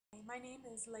My name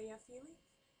is LFeeley,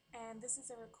 and this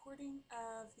is a recording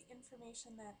of the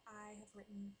information that I have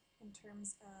written in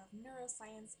terms of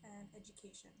neuroscience and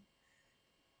education.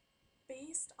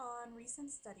 Based on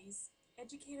recent studies,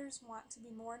 educators want to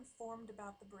be more informed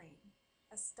about the brain.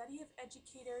 A study of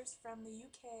educators from the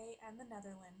UK and the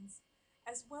Netherlands,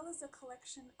 as well as a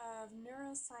collection of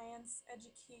neuroscience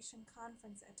education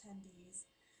conference attendees,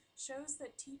 shows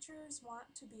that teachers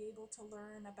want to be able to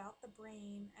learn about the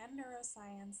brain and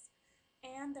neuroscience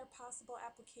and their possible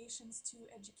applications to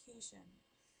education.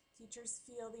 Teachers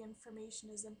feel the information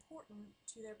is important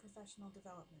to their professional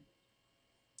development.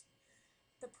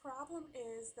 The problem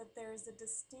is that there's a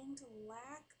distinct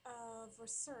lack of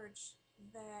research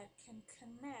that can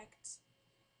connect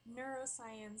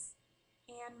neuroscience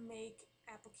and make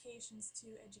applications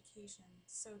to education.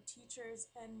 So teachers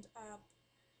end up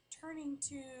turning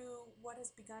to what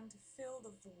has begun to fill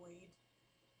the void,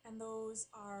 and those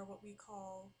are what we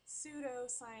call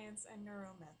pseudoscience and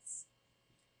neuromyths.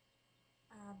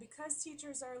 Because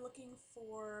teachers are looking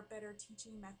for better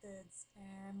teaching methods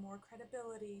and more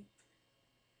credibility,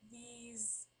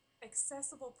 these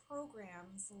accessible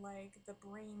programs like the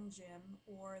brain gym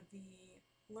or the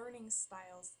learning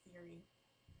styles theory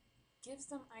gives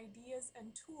them ideas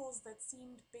and tools that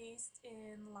seemed based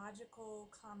in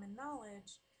logical common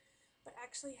knowledge, but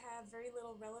actually have very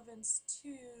little relevance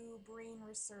to brain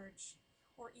research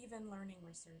or even learning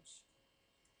research.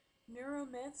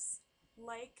 Neuromyths,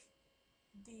 like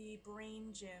the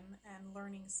brain gym and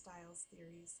learning styles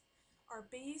theories, are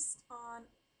based on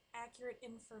accurate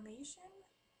information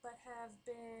but have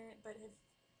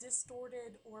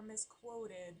distorted or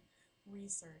misquoted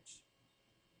research.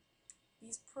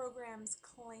 These programs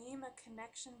claim a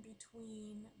connection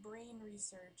between brain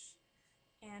research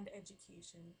and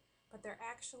education, but they're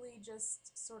actually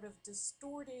just sort of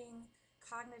distorting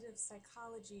cognitive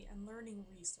psychology and learning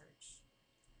research.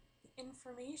 The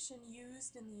information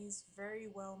used in these very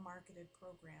well marketed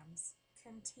programs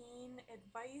contain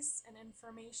advice and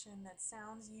information that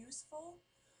sounds useful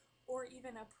or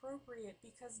even appropriate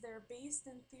because they're based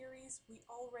in theories we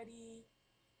already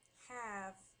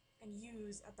have and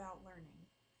use about learning.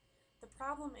 The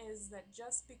problem is that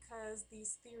just because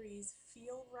these theories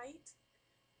feel right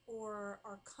or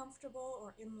are comfortable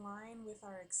or in line with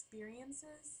our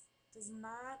experiences does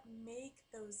not make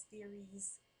those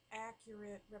theories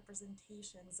accurate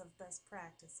representations of best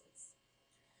practices.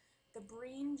 The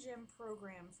Brain Gym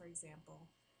program, for example,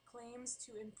 claims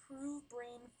to improve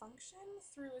brain function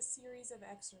through a series of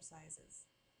exercises.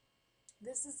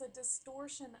 This is a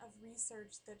distortion of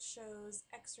research that shows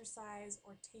exercise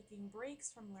or taking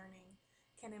breaks from learning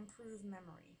can improve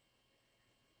memory.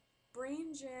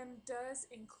 Brain Gym does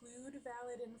include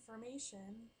valid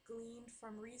information gleaned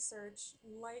from research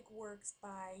like works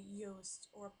by Yost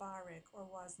or Barak or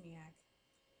Wozniak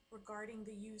regarding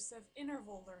the use of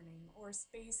interval learning or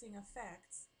spacing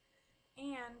effects,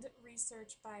 and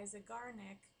research by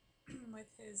Zygarnik with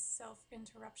his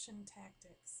self-interruption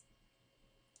tactics.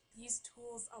 These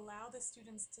tools allow the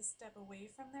students to step away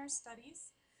from their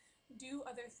studies, do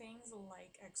other things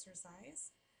like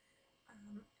exercise,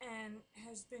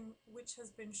 which has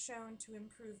been shown to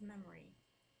improve memory.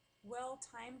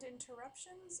 Well-timed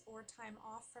interruptions or time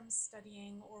off from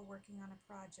studying or working on a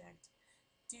project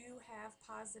do have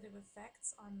positive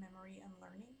effects on memory and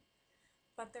learning,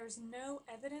 but there's no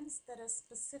evidence that a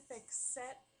specific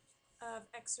set of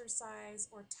exercise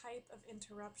or type of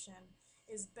interruption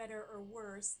is better or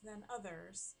worse than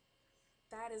others.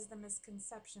 That is the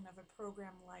misconception of a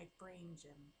program like Brain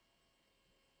Gym.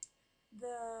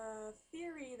 The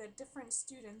theory that different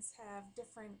students have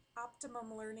different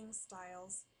optimum learning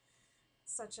styles,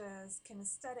 such as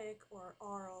kinesthetic or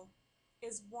oral,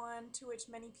 is one to which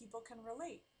many people can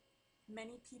relate.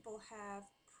 Many people have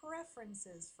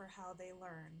preferences for how they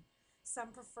learn.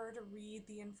 Some prefer to read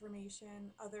the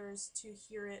information, others to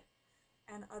hear it,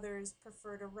 and others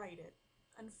prefer to write it.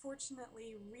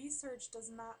 Unfortunately, research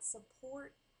does not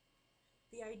support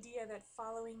the idea that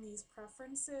following these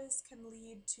preferences can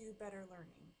lead to better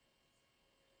learning.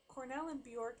 Cornell and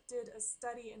Bjork did a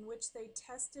study in which they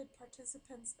tested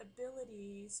participants'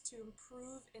 abilities to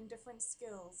improve in different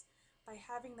skills by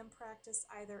having them practice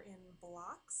either in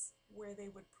blocks, where they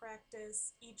would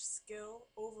practice each skill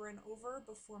over and over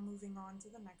before moving on to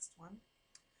the next one,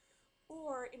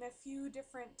 or in a few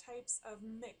different types of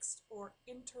mixed or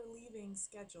interleaving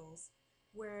schedules,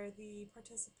 where the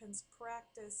participants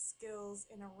practice skills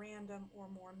in a random or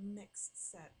more mixed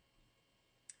set.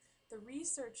 The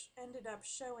research ended up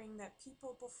showing that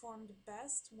people performed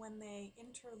best when they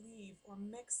interleave or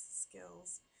mix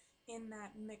skills in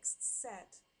that mixed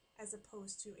set as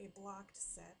opposed to a blocked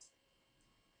set.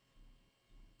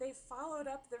 they followed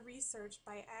up the research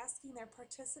by asking their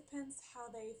participants how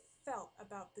they felt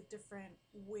about the different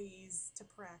ways to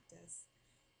practice.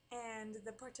 And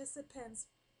the participants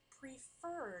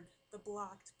preferred the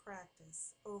blocked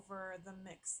practice over the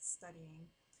mixed studying,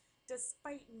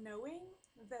 despite knowing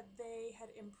that they had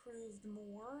improved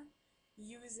more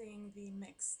using the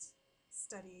mixed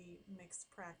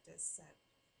practice set.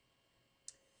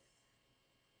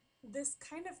 This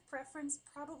kind of preference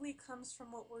probably comes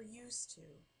from what we're used to.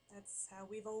 That's how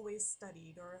we've always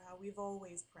studied or how we've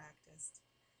always practiced.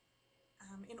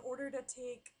 In order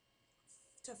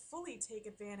to fully take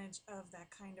advantage of that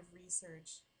kind of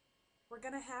research, we're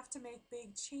going to have to make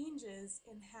big changes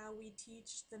in how we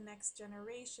teach the next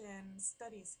generation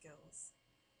study skills.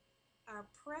 Our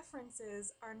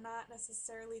preferences are not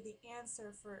necessarily the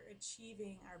answer for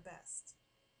achieving our best.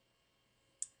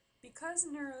 Because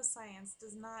neuroscience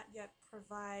does not yet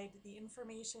provide the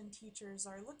information teachers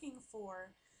are looking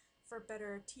for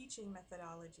better teaching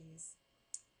methodologies,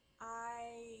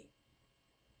 I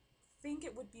think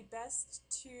it would be best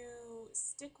to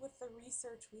stick with the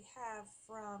research we have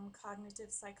from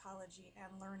cognitive psychology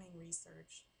and learning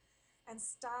research and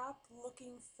stop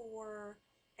looking for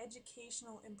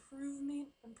educational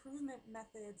improvement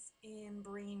methods in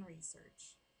brain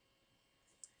research.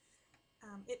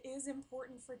 It is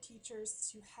important for teachers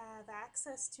to have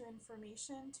access to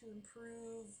information to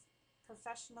improve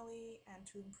professionally and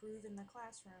to improve in the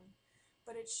classroom,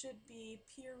 but it should be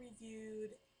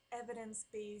peer-reviewed,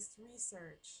 evidence-based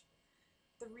research.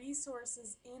 The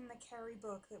resources in the Carey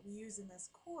book that we use in this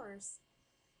course,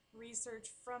 research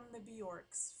from the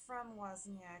Bjorks, from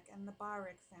Wozniak and the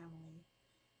Barak family,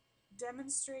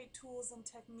 demonstrate tools and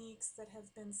techniques that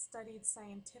have been studied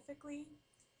scientifically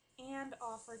and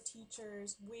offer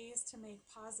teachers ways to make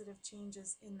positive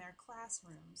changes in their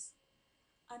classrooms.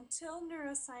 Until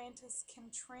neuroscientists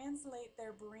can translate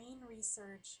their brain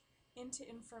research into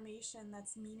information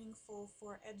that's meaningful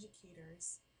for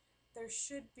educators, there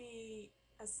should be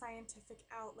a scientific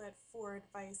outlet for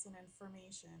advice and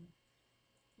information.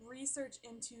 Research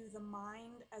into the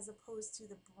mind as opposed to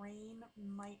the brain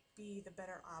might be the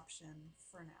better option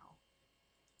for now.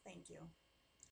 Thank you.